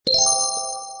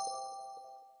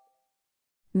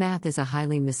Math is a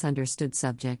highly misunderstood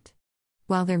subject.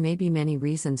 While there may be many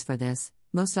reasons for this,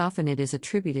 most often it is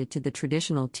attributed to the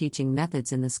traditional teaching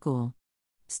methods in the school.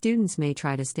 Students may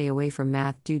try to stay away from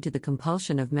math due to the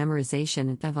compulsion of memorization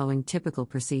and following typical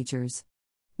procedures.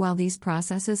 While these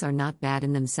processes are not bad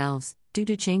in themselves, due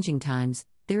to changing times,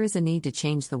 there is a need to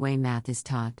change the way math is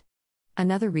taught.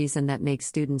 Another reason that makes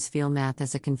students feel math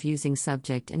as a confusing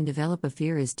subject and develop a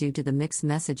fear is due to the mixed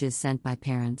messages sent by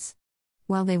parents.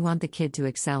 While they want the kid to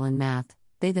excel in math,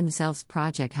 they themselves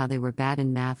project how they were bad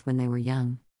in math when they were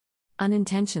young.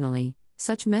 Unintentionally,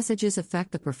 such messages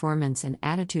affect the performance and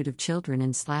attitude of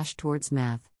children towards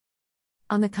math.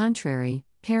 On the contrary,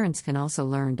 parents can also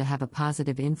learn to have a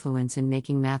positive influence in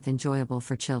making math enjoyable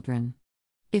for children.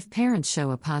 If parents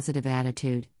show a positive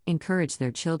attitude, encourage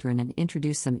their children and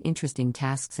introduce some interesting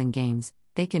tasks and games,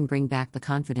 they can bring back the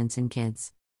confidence in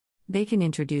kids. They can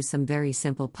introduce some very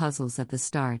simple puzzles at the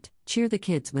start, cheer the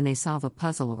kids when they solve a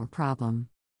puzzle or problem.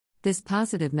 This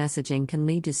positive messaging can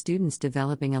lead to students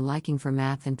developing a liking for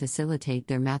math and facilitate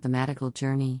their mathematical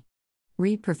journey.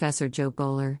 Read Professor Jo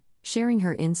Boaler, sharing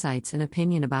her insights and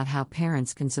opinion about how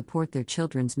parents can support their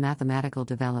children's mathematical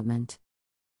development.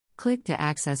 Click to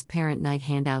access Parent Night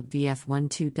Handout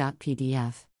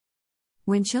VF12.pdf.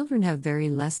 When children have very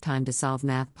less time to solve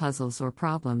math puzzles or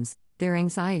problems, their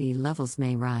anxiety levels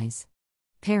may rise.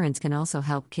 Parents can also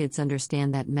help kids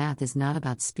understand that math is not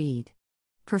about speed.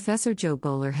 Professor Jo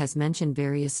Boaler has mentioned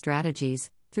various strategies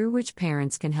through which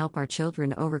parents can help our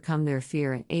children overcome their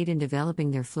fear and aid in developing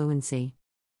their fluency.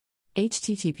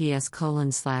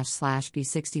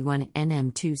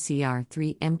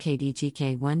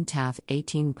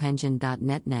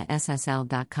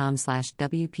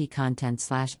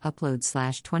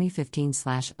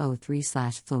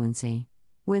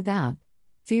 Without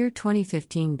fear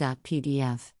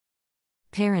 2015.pdf.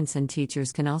 Parents and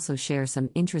teachers can also share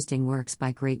some interesting works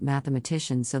by great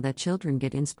mathematicians so that children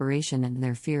get inspiration and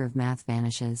their fear of math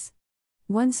vanishes.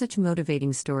 One such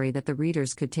motivating story that the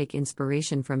readers could take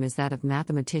inspiration from is that of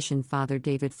mathematician Father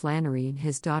David Flannery and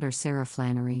his daughter Sarah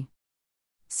Flannery.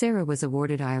 Sarah was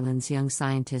awarded Ireland's Young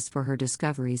Scientist for her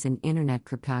discoveries in internet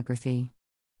cryptography.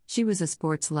 She was a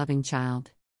sports-loving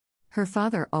child. Her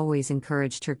father always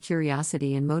encouraged her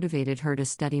curiosity and motivated her to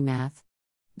study math.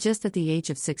 Just at the age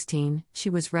of 16, she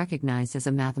was recognized as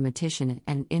a mathematician at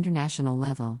an international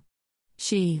level.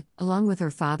 She, along with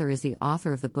her father, is the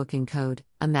author of the book ENCODE,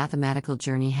 A Mathematical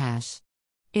Journey #.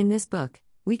 In this book,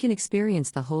 we can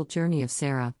experience the whole journey of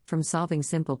Sarah, from solving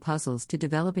simple puzzles to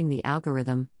developing the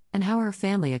algorithm, and how her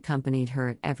family accompanied her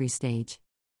at every stage.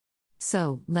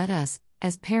 So, let us,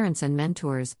 as parents and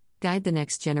mentors, guide the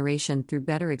next generation through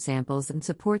better examples and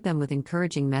support them with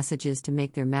encouraging messages to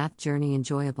make their math journey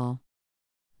enjoyable.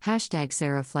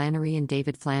 #Sarah Flannery and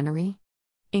David Flannery.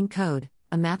 ENCODE,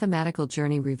 A Mathematical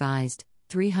Journey Revised,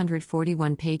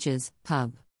 341 pages,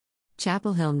 Pub.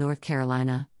 Chapel Hill, North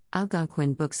Carolina,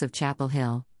 Algonquin Books of Chapel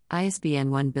Hill,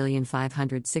 ISBN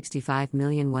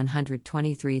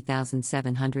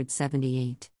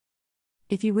 1565,123,778.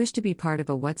 If you wish to be part of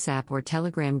a WhatsApp or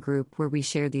Telegram group where we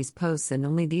share these posts and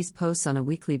only these posts on a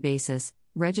weekly basis,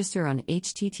 register on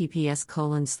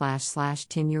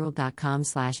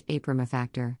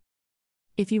https://tinyurl.com/aprimafactor.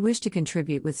 If you wish to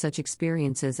contribute with such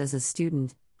experiences as a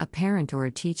student, a parent or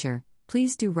a teacher,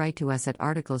 please do write to us at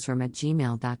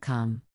articlesroom@gmail.com.